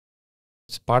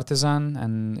Partizan,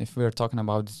 and if we're talking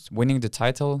about winning the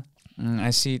title,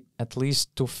 I see at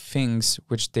least two things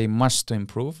which they must to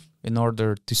improve in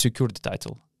order to secure the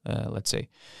title, let's say.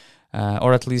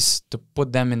 Or at least to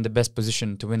put them in the best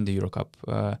position to win the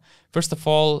EuroCup. First of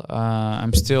all,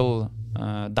 I'm still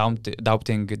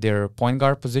doubting their point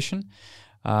guard position.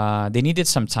 They needed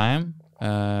some time.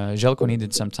 Željko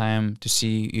needed some time to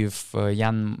see if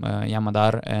Jan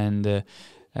Madar and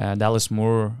Dallas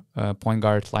Moore point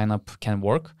guard lineup can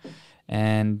work.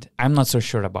 And I'm not so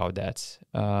sure about that.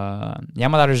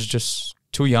 Jan Madar is just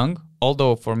too young,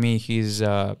 although for me he's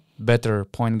a better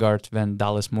point guard than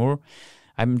Dallas Moore.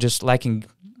 I'm just lacking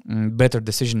better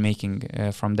decision making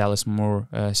from Dallas Moore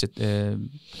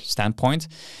standpoint.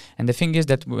 And the thing is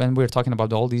that when we're talking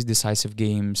about all these decisive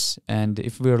games, and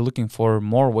if we're looking for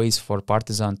more ways for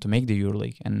Partizan to make the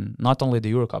EuroLeague, and not only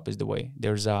the EuroCup is the way,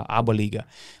 there's ABA Liga,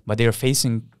 but they're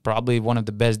facing probably one of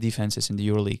the best defenses in the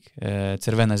EuroLeague,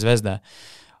 Crvena Zvezda.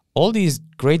 All these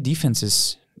great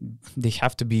defenses, they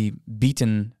have to be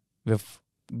beaten with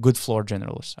good floor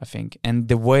generals, I think. And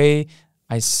the way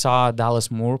I saw Dallas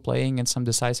Moore playing in some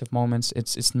decisive moments,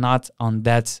 it's not on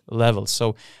that level.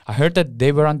 So I heard that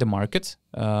they were on the market.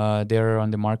 They're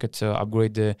on the market to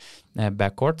upgrade the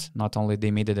backcourt. Not only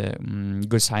they made it a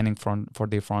good signing for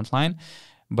their front line,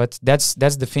 but that's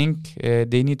the thing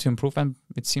they need to improve. And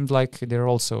it seems like they're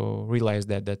also realized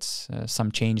that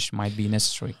some change might be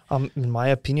necessary. In my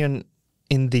opinion,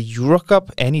 in the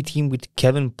EuroCup, any team with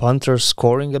Kevin Punter's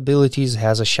scoring abilities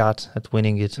has a shot at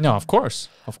winning it. No, of course.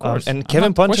 And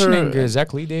Kevin Punter,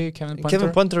 exactly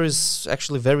Kevin Punter is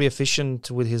actually very efficient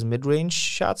with his mid-range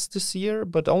shots this year,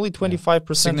 but only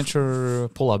 25% signature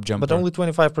pull-up jumper. But only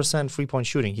 25% free-point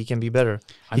shooting. He can be better.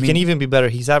 He can even be better.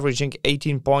 He's averaging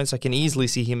 18 points. I can easily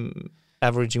see him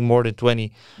averaging more than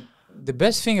 20. The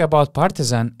best thing about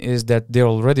Partizan is that they're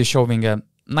already showing a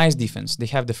nice defense. They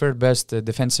have the third best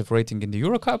defensive rating in the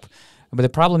EuroCup, but the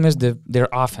problem is their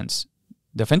offense.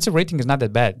 The offensive rating is not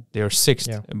that bad. They're sixth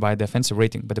by the offensive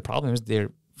rating, but the problem is their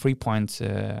 3-point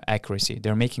accuracy.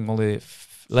 They're making only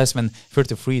less than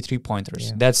 33 3-pointers.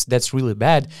 Yeah. That's really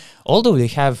bad. Although they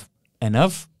have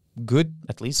enough good,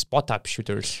 at least spot-up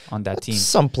shooters on that team.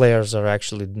 Some players are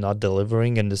actually not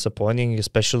delivering and disappointing,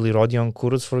 especially Rodion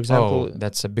Kuruc, for example. Oh,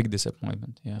 that's a big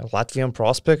disappointment. Yeah, a Latvian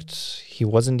prospect. He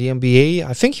was in the NBA.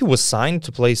 I think he was signed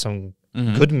to play some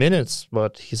good minutes,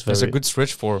 but he's very... It's a good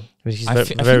stretch for... I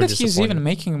think that he's even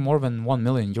making more than 1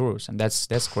 million euros, and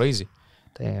that's crazy.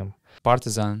 Damn.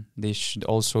 Partizan, they should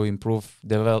also improve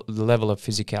the level of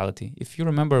physicality. If you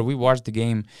remember, we watched the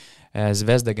game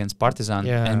Zvezda against Partizan,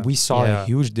 and we saw a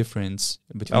huge difference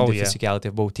between the physicality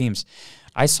of both teams.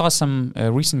 I saw some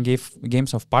recent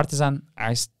games of Partizan.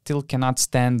 I still cannot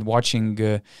stand watching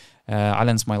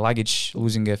Alen Smailagic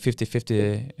losing a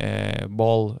 50-50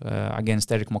 ball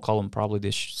against Eric McCollum, probably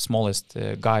the smallest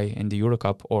guy in the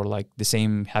EuroCup, or like the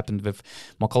same happened with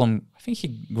McCollum. I think he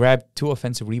grabbed 2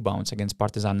 offensive rebounds against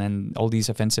Partizan, and all these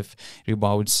offensive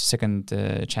rebounds, second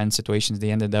chance situations,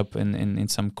 they ended up in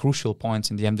some crucial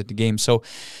points in the end of the game. So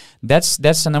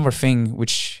that's another thing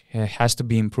which has to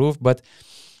be improved. But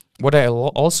what I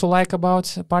also like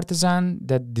about Partizan,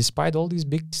 that despite all these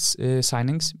big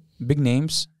signings, big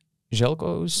names,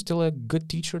 Željko is still a good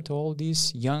teacher to all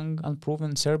these young,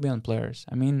 unproven Serbian players.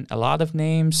 I mean, a lot of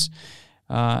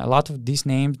these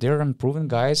names, they're unproven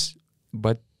guys,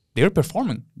 but they're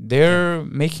performing. They're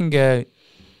making a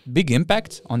big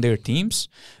impact on their teams.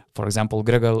 For example,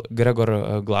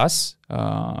 Gregor Glass,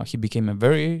 he became a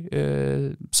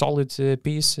very solid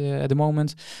piece at the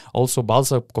moment. Also,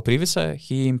 Balza Koprivica,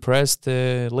 he impressed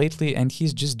lately, and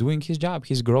he's just doing his job.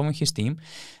 He's growing his team.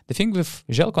 The thing with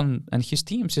Željko and his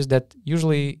teams is that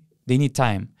usually they need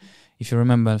time. If you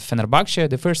remember Fenerbahce,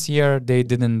 the first year they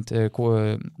didn't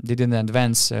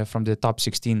advance from the top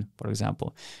 16, for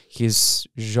example. His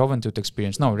Juventud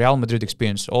experience, Real Madrid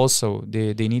experience, also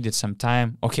they needed some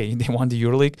time. Okay, they won the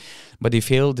EuroLeague, but they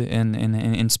failed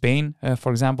in Spain,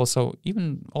 for example. So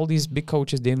even all these big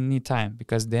coaches, they need time,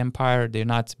 because the empire, they're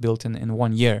not built in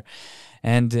 1 year.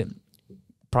 And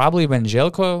probably when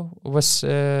Željko was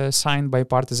signed by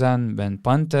Partizan, when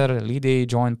Panter, Lidej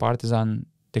joined Partizan,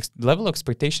 the level of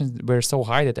expectations were so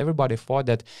high that everybody thought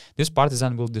that this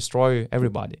Partizan will destroy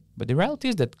everybody. But the reality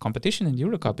is that competition in the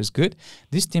EuroCup is good.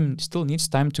 This team still needs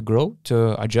time to grow,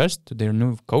 to adjust to their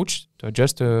new coach, to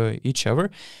adjust to each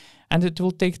other, and it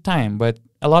will take time. But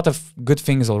a lot of good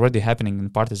things already happening in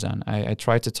Partizan. I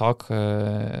try to talk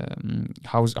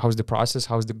how's the process,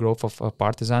 how's the growth of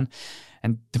Partizan.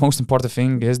 And the most important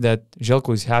thing is that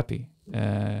Željko is happy.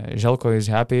 Željko is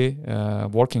happy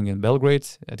working in Belgrade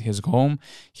at his home.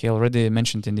 He already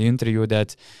mentioned in the interview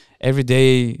that every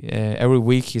day, every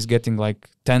week, he's getting like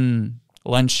 10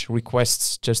 lunch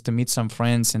requests just to meet some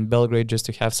friends in Belgrade, just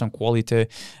to have some quality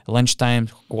lunchtime,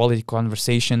 quality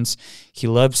conversations. He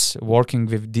loves working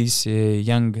with these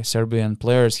young Serbian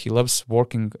players. He loves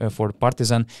working for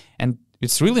Partizan. And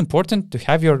it's really important to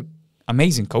have your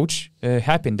amazing coach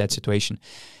happy in that situation.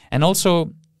 And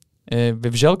also,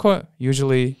 with Željko,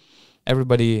 usually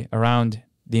everybody around,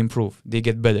 they improve, they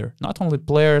get better. Not only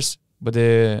players, but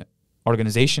the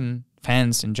organization,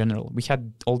 fans in general. We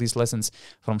had all these lessons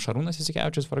from Šarūnas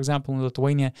Jasikevičius, for example, in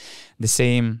Lithuania. The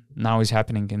same now is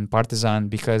happening in Partizan,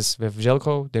 because with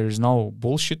Željko, there is no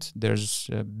bullshit. There's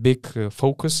a big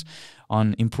focus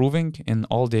on improving in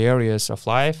all the areas of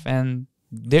life, and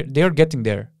they're getting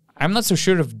there. I'm not so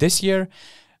sure of this year,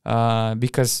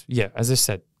 because, as I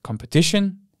said,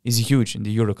 competition is huge in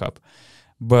the EuroCup,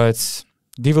 but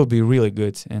they will be really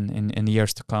good in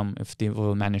years to come if they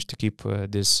will manage to keep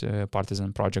this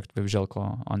Partizan project with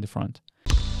Željko on the front.